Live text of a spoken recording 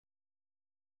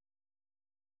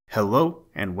Hello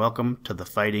and welcome to the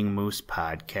Fighting Moose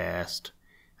podcast.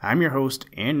 I'm your host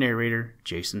and narrator,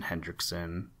 Jason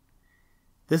Hendrickson.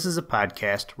 This is a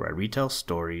podcast where I retell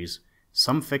stories,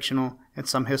 some fictional and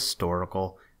some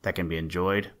historical, that can be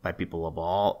enjoyed by people of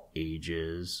all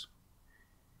ages.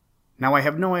 Now, I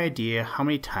have no idea how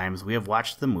many times we have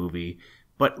watched the movie,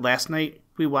 but last night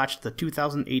we watched the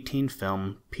 2018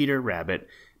 film Peter Rabbit,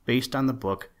 based on the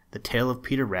book The Tale of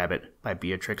Peter Rabbit by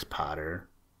Beatrix Potter.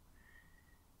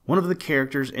 One of the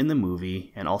characters in the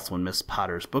movie, and also in Miss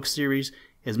Potter's book series,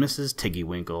 is Mrs.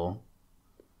 Tiggy-Winkle.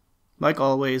 Like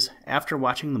always, after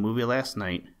watching the movie last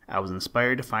night, I was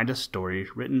inspired to find a story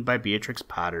written by Beatrix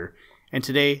Potter, and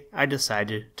today I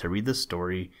decided to read the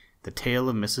story, The Tale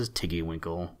of Mrs.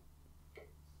 Tiggy-Winkle.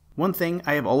 One thing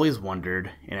I have always wondered,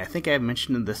 and I think I have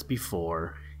mentioned this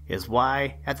before, is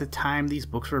why, at the time these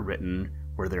books were written,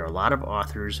 were there a lot of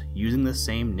authors using the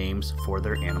same names for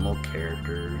their animal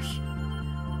characters.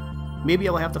 Maybe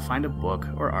I'll have to find a book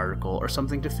or article or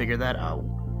something to figure that out.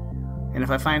 And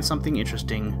if I find something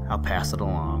interesting, I'll pass it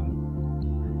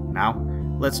along. Now,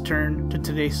 let's turn to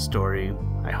today's story.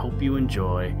 I hope you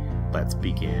enjoy. Let's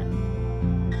begin.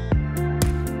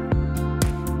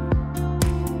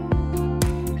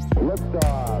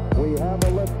 Liftoff. We have a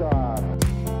liftoff.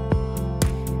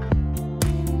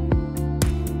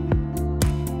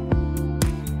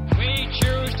 We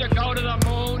choose to go to the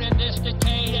moon in this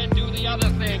decade and do the other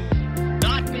things.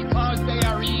 Not because they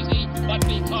are easy, but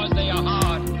because they are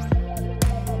hard.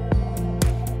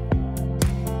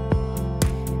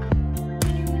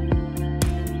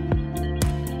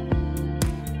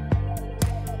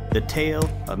 The Tale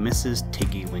of Mrs.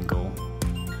 Tiggy-Winkle.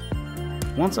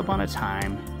 Once upon a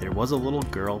time, there was a little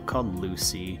girl called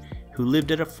Lucy who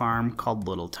lived at a farm called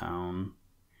Littletown.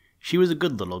 She was a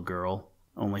good little girl,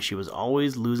 only she was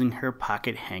always losing her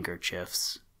pocket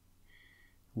handkerchiefs.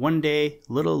 One day,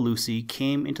 little Lucy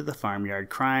came into the farmyard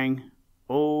crying.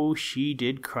 Oh, she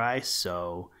did cry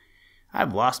so.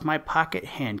 I've lost my pocket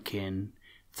handkin.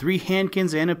 3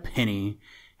 handkins and a penny.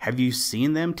 Have you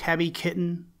seen them, Tabby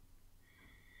Kitten?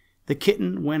 The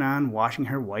kitten went on washing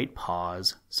her white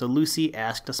paws, so Lucy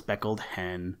asked a speckled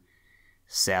hen,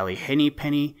 Sally Henny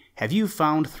Penny, have you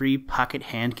found 3 pocket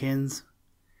handkins?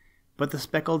 But the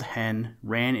speckled hen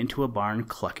ran into a barn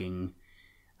clucking,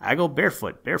 I go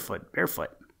barefoot, barefoot,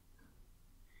 barefoot.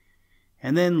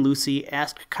 And then Lucy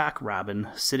asked Cock Robin,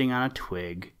 sitting on a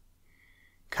twig.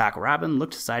 Cock Robin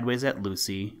looked sideways at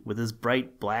Lucy with his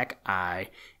bright black eye,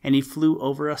 and he flew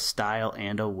over a stile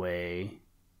and away.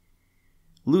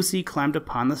 Lucy climbed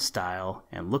upon the stile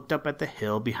and looked up at the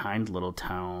hill behind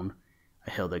Littletown,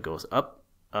 a hill that goes up,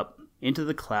 up, into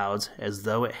the clouds as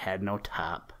though it had no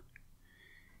top.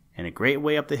 And a great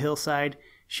way up the hillside,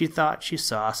 she thought she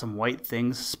saw some white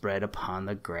things spread upon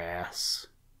the grass.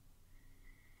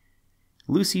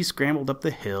 Lucy scrambled up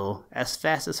the hill as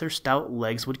fast as her stout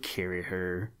legs would carry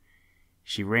her.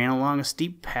 She ran along a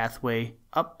steep pathway,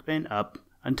 up and up,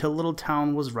 until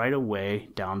Littletown was right away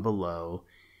down below.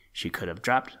 She could have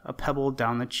dropped a pebble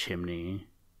down the chimney.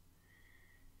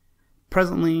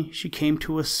 Presently she came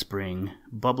to a spring,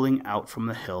 bubbling out from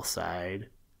the hillside.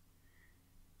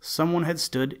 Someone had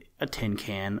stood a tin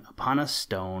can upon a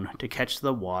stone to catch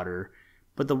the water,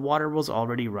 but the water was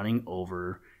already running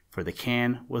over, for the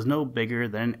can was no bigger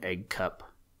than an egg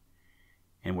cup.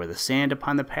 And where the sand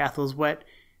upon the path was wet,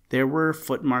 there were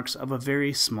footmarks of a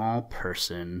very small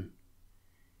person.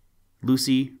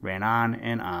 Lucy ran on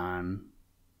and on.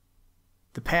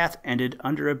 The path ended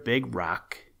under a big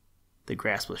rock. The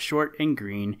grass was short and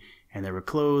green, and there were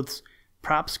clothes,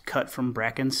 props cut from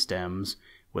bracken stems,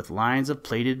 with lines of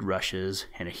plaited rushes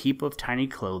and a heap of tiny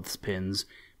clothespins,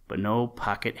 but no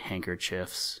pocket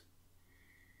handkerchiefs.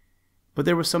 But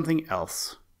there was something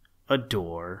else, a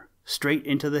door, straight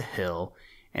into the hill,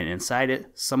 and inside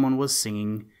it someone was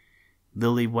singing,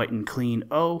 Lily white and clean,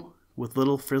 oh, with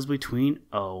little frills between,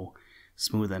 oh,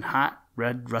 smooth and hot,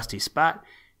 red rusty spot,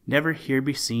 never here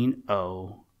be seen,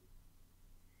 oh.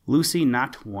 Lucy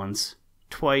knocked once,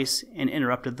 twice, and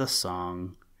interrupted the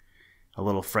song. A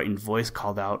little frightened voice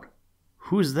called out,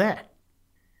 Who's that?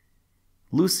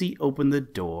 Lucy opened the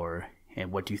door,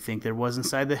 and what do you think there was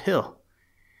inside the hill?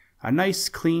 A nice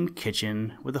clean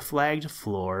kitchen with a flagged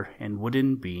floor and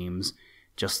wooden beams,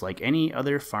 just like any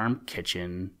other farm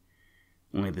kitchen.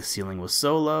 Only the ceiling was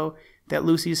so low that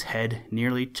Lucy's head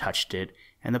nearly touched it,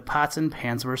 and the pots and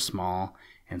pans were small,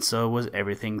 and so was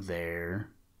everything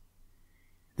there.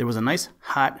 There was a nice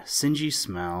hot, singy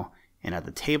smell, and at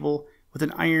the table, with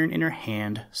an iron in her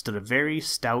hand, stood a very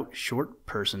stout, short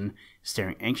person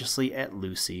staring anxiously at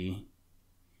Lucy.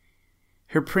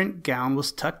 Her print gown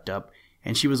was tucked up,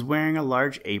 and she was wearing a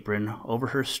large apron over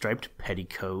her striped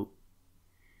petticoat.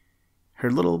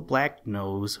 Her little black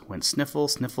nose went sniffle,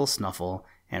 sniffle, snuffle,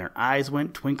 and her eyes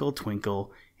went twinkle,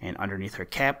 twinkle, and underneath her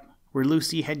cap, where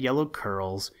Lucy had yellow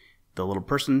curls, the little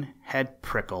person had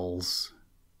prickles.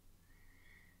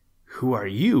 "Who are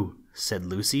you?" said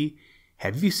Lucy.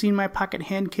 "Have you seen my pocket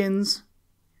handkins?"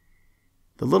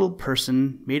 The little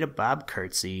person made a bob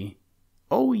curtsy.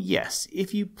 "Oh, yes,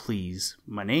 if you please.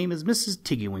 My name is Mrs.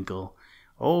 Tiggy-Winkle.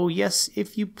 Oh, yes,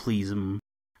 if you please,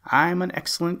 I'm an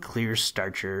excellent clear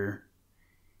starcher."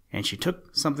 And she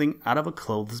took something out of a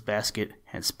clothes basket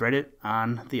and spread it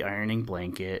on the ironing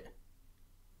blanket.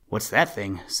 "What's that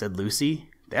thing?" said Lucy.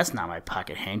 "That's not my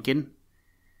pocket handkin."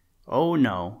 "Oh,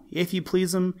 no, if you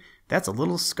please, that's a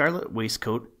little scarlet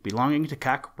waistcoat belonging to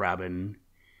Cock Robin."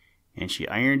 And she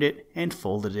ironed it and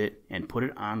folded it and put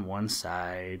it on one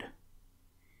side.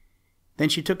 Then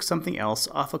she took something else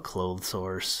off a clothes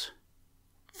horse.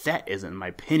 "That isn't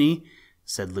my pinny,"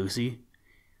 said Lucy.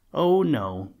 "Oh,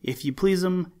 no, if you please,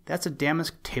 that's a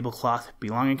damask tablecloth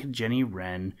belonging to Jenny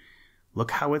Wren.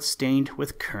 Look how it's stained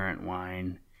with currant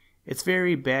wine. It's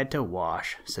very bad to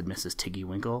wash," said Mrs.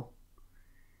 Tiggy-Winkle.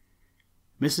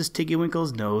 Mrs.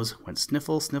 Tiggy-Winkle's nose went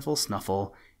sniffle, sniffle,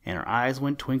 snuffle, and her eyes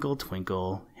went twinkle,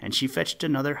 twinkle, and she fetched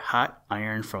another hot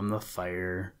iron from the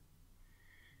fire.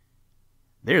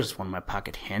 "There's one of my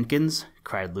pocket handkins,"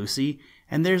 cried Lucy,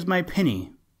 "and there's my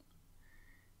pinny."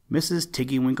 Mrs.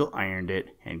 Tiggy-Winkle ironed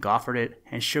it, and goffered it,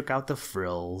 and shook out the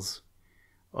frills.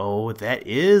 "Oh, that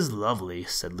is lovely,"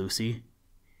 said Lucy.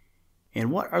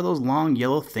 "And what are those long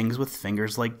yellow things with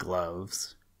fingers like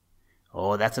gloves?"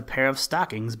 "Oh, that's a pair of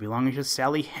stockings belonging to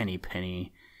Sally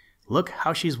Hennypenny. Look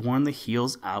how she's worn the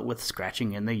heels out with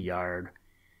scratching in the yard.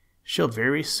 She'll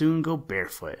very soon go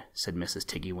barefoot," said Mrs.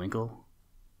 Tiggy-Winkle.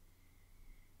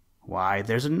 "Why,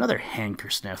 there's another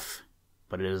handkersniff,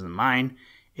 but it isn't mine.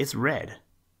 It's red."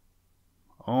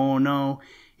 "Oh, no,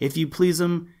 if you please,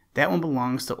 that one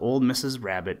belongs to old Mrs.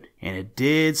 Rabbit, and it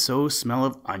did so smell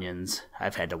of onions.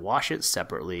 I've had to wash it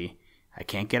separately. I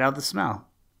can't get out the smell."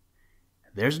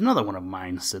 "There's another one of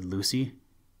mine," said Lucy.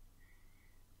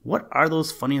 "What are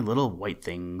those funny little white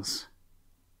things?"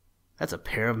 "That's a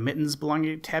pair of mittens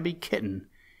belonging to Tabby Kitten.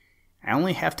 I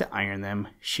only have to iron them.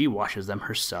 She washes them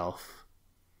herself."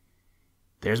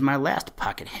 "There's my last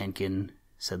pocket handkin,"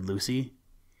 said Lucy.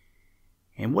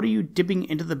 "And what are you dipping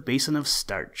into the basin of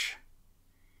starch?"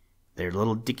 "They're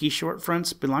little dicky short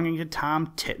fronts belonging to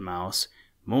Tom Titmouse.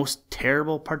 Most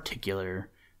terrible particular,"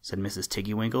 said Mrs.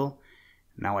 Tiggy-Winkle.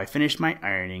 "Now I finished my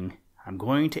ironing. I'm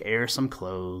going to air some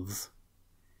clothes."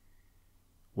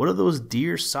 "What are those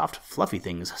dear, soft, fluffy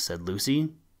things?" said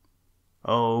Lucy.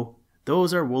 "Oh,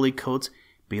 those are woolly coats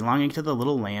belonging to the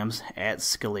little lambs at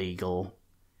Skilleagle."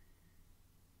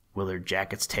 "Will their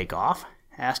jackets take off?"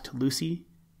 asked Lucy.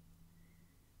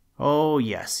 "Oh,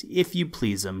 yes, if you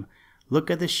please, Look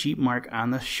at the sheep mark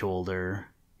on the shoulder.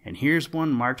 And here's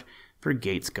one marked for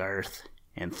Gatesgarth,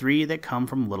 and 3 that come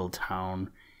from Littletown.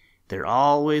 They're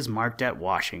always marked at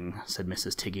washing," said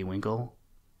Mrs. Tiggy-Winkle.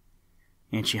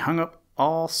 And she hung up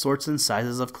all sorts and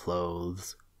sizes of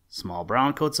clothes, small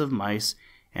brown coats of mice,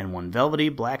 and one velvety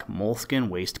black moleskin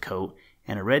waistcoat,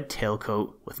 and a red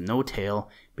tailcoat with no tail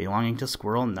belonging to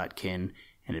Squirrel Nutkin,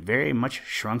 and a very much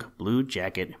shrunk blue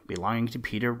jacket belonging to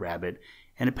Peter Rabbit,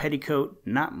 and a petticoat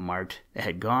not marked that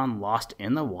had gone lost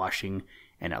in the washing,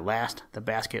 and at last the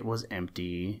basket was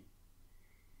empty.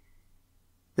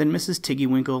 Then Mrs.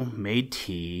 Tiggy-Winkle made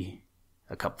tea,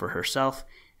 a cup for herself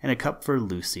and a cup for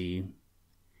Lucy.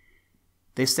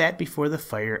 They sat before the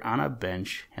fire on a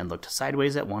bench and looked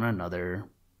sideways at one another.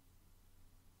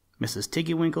 Mrs.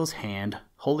 Tiggy-Winkle's hand,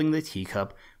 holding the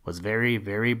teacup, was very,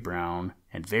 very brown,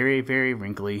 and very, very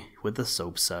wrinkly with the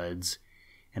soap suds,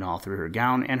 and all through her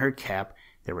gown and her cap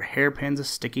there were hairpins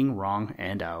sticking wrong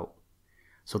and out,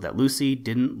 so that Lucy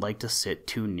didn't like to sit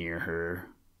too near her.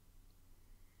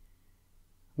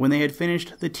 When they had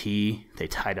finished the tea, they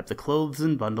tied up the clothes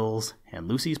in bundles, and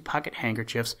Lucy's pocket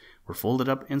handkerchiefs were folded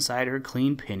up inside her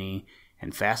clean pinny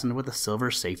and fastened with a silver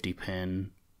safety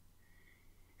pin.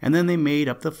 And then they made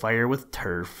up the fire with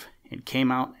turf, and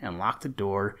came out and locked the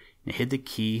door and hid the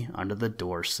key under the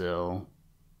door-sill.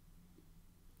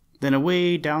 Then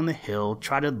away down the hill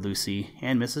trotted Lucy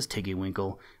and Mrs.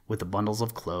 Tiggy-Winkle with the bundles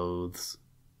of clothes.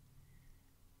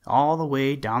 All the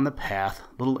way down the path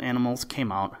little animals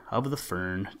came out of the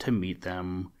fern to meet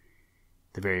them.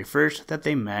 The very first that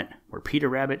they met were Peter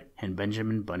Rabbit and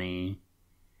Benjamin Bunny.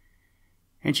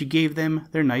 And she gave them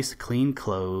their nice clean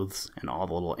clothes, and all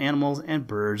the little animals and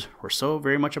birds were so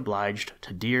very much obliged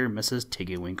to dear Mrs.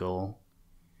 Tiggy-Winkle.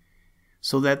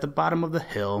 So that at the bottom of the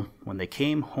hill, when they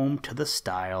came home to the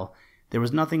stile, There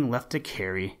was nothing left to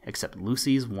carry except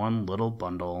Lucy's one little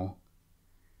bundle.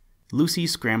 Lucy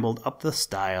scrambled up the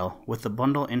stile with the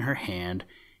bundle in her hand,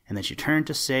 and then she turned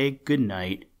to say good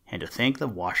night and to thank the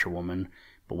washerwoman,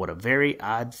 but what a very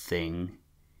odd thing.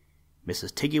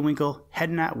 Mrs. Tiggy-Winkle had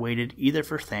not waited either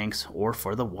for thanks or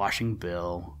for the washing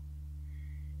bill.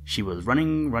 She was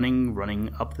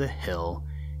running up the hill,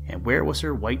 and where was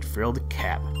her white frilled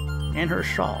cap, and her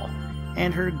shawl,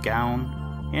 and her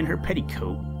gown, and her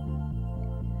petticoat?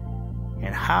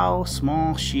 And how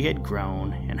small she had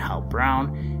grown, and how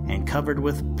brown and covered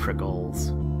with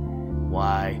prickles.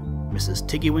 Why, Mrs.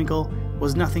 Tiggy-Winkle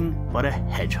was nothing but a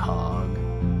hedgehog.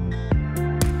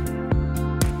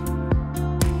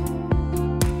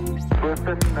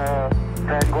 Listen,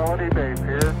 Tranquility Base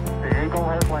here. The Eagle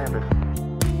has landed.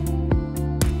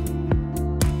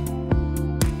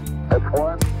 That's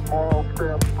one small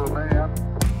step for man,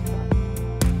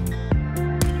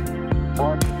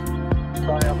 one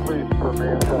giant leap for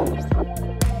mankind.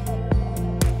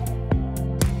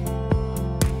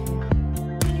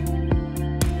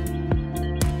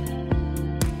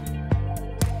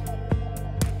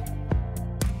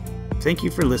 Thank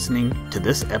you for listening to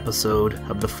this episode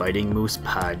of the Fighting Moose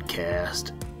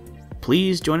podcast.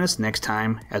 Please join us next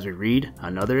time as we read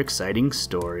another exciting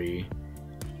story.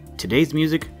 Today's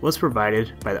music was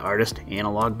provided by the artist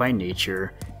Analog by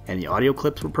Nature, and the audio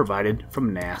clips were provided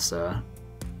from NASA.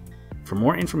 For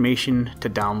more information to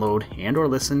download and or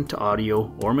listen to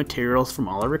audio or materials from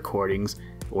all our recordings,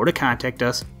 or to contact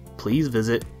us, please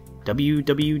visit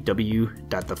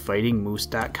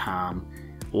www.thefightingmoose.com,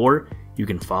 or you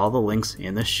can follow the links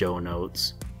in the show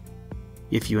notes.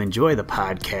 If you enjoy the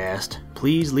podcast,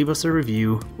 please leave us a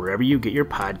review wherever you get your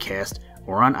podcast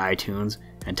or on iTunes,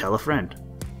 and tell a friend.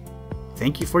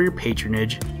 Thank you for your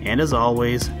patronage, and as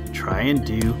always, try and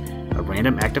do a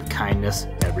random act of kindness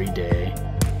every day.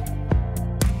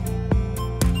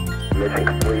 Mission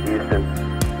complete, Houston.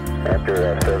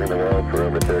 After serving the world for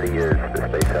over 30 years, the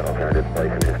space shuttle turned its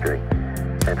place in history,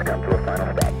 and it's come to a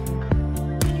final stop.